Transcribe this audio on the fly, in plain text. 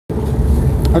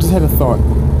I just had a thought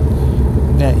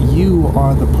that you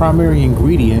are the primary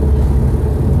ingredient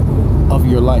of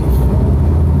your life.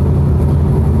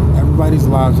 Everybody's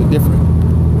lives are different,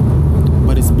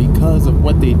 but it's because of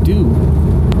what they do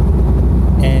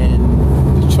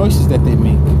and the choices that they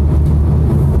make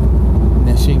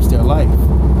that shapes their life.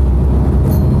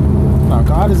 Now,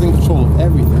 God is in control of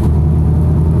everything.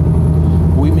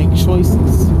 We make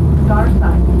choices,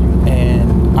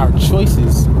 and our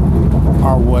choices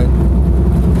are what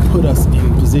put us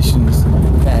in positions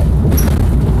that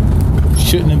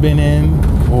shouldn't have been in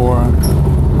or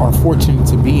are fortunate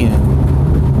to be in.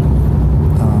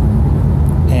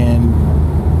 And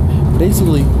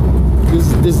basically,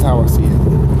 this is how I see it.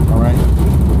 All right.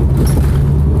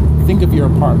 Think of your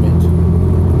apartment.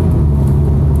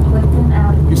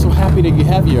 You're so happy that you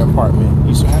have your apartment.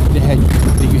 You're so happy that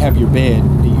you have your bed.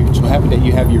 You're so happy that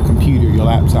you have your computer, your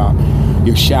laptop,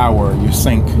 your shower, your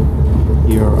sink,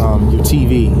 your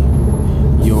TV,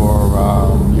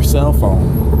 your cell phone.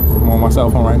 I'm on my cell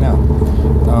phone right now.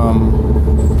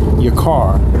 Your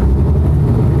car,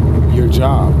 your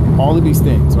job, all of these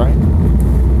things, right?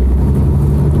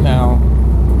 Now,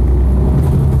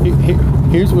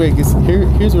 here's where it gets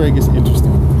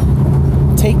interesting.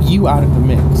 Take you out of the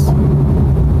mix.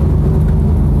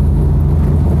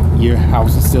 Your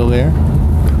house is still there.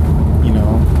 You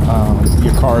know,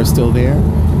 your car is still there.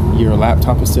 Your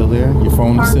laptop is still there. Your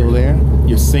phone is still there.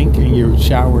 Your sink and your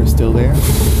shower is still there.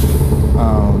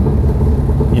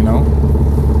 You know,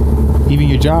 even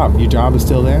your job is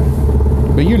still there,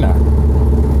 but you're not.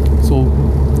 So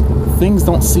things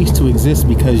don't cease to exist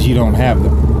because you don't have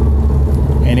them,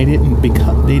 and they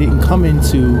didn't come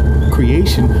into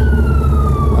creation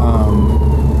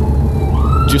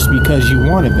just because you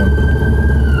wanted them.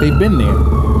 They've been there,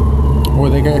 or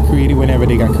they got created whenever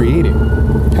they got created.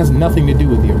 It has nothing to do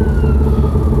with you.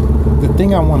 The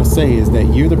thing I want to say is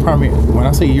that you're the primary. When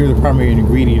I say you're the primary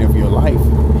ingredient of your life,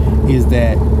 is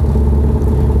that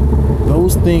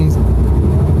those things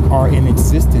are in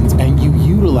existence and you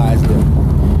utilize them.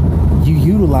 You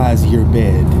utilize your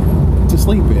bed to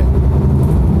sleep in.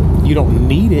 You don't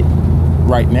need it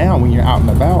right now when you're out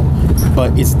and about,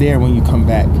 but it's there when you come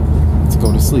back to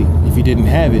go to sleep. If you didn't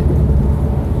have it,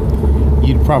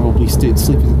 you'd probably be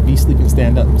sleeping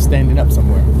standing up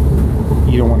somewhere.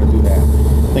 You don't want to do that.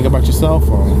 Think about your cell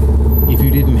phone. If you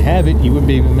didn't have it, you wouldn't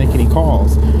be able to make any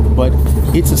calls. But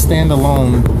it's a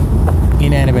standalone,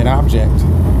 inanimate object.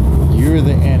 You're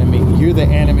the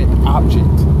animate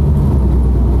object.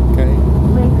 Okay?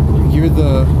 You're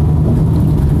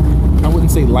I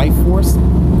wouldn't say life force,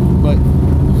 but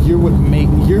you're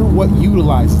what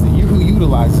utilizes it. You're who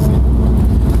utilizes it.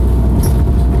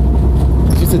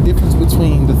 It's just a difference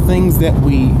between the things that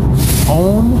we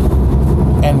own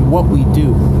and what we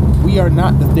do. We are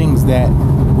not the things that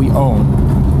we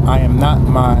own. I am not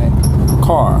my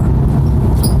car.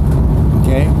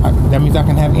 Okay? That means I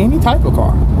can have any type of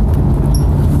car.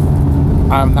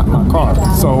 I'm not my car.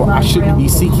 So I shouldn't be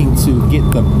seeking to get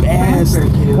the best,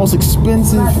 most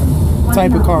expensive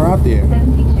type of car out there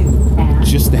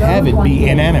just to have it be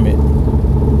inanimate.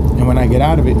 And when I get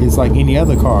out of it, it's like any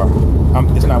other car.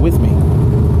 It's not with me.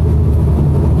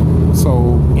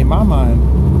 So in my mind,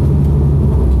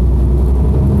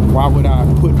 why would I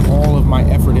put all of my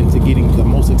effort into getting the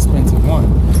most expensive one?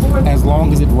 As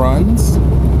long as it runs,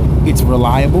 it's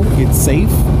reliable, it's safe,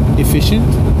 efficient,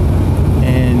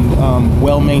 and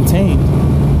well maintained.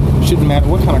 Shouldn't matter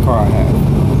what kind of car I have.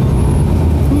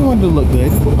 You want it to look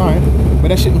good, all right, but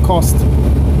that shouldn't cost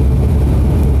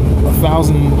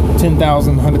 $1,000,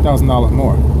 $10,000, $100,000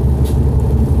 more.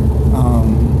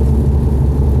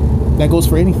 That goes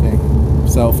for anything: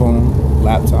 cell phone,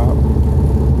 laptop,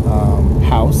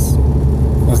 house.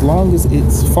 As long as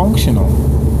it's functional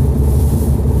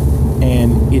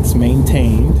and it's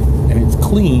maintained and it's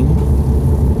clean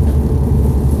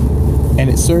and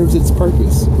it serves its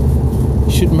purpose,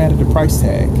 it shouldn't matter the price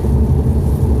tag.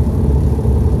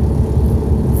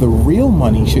 The real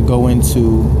money should go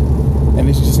into, and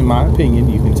this is just in my opinion,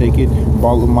 you can take it,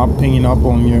 ball my opinion up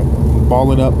on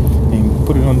ball it up and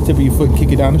put it on the tip of your foot and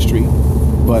kick it down the street.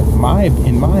 But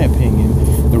in my opinion,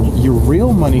 your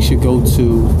real money should go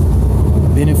to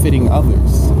benefiting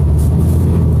others,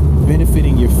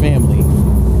 benefiting your family,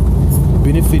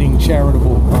 benefiting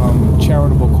charitable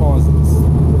causes.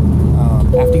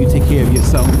 After you take care of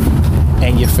yourself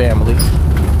and your family,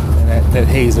 and that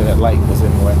haze or that light was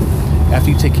in the way. After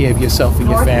you take care of yourself and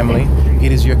your family,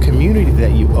 it is your community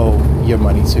that you owe your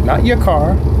money to, not your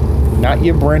car, not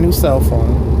your brand new cell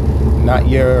phone, not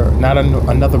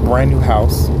another brand new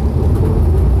house.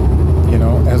 You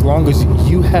know, as long as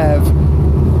you have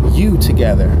you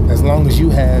together, as long as you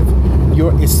have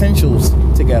your essentials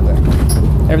together.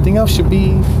 Everything else should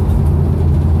be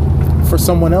for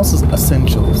someone else's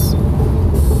essentials.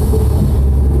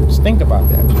 Just think about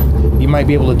that. You might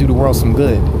be able to do the world some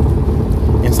good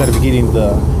instead of getting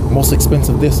the most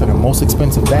expensive this or the most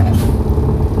expensive that.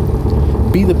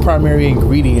 Be the primary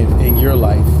ingredient in your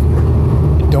life.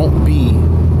 Don't be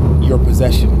your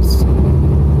possessions.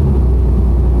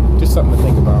 Just something to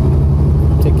think about.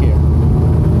 Take care.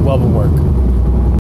 Love and work.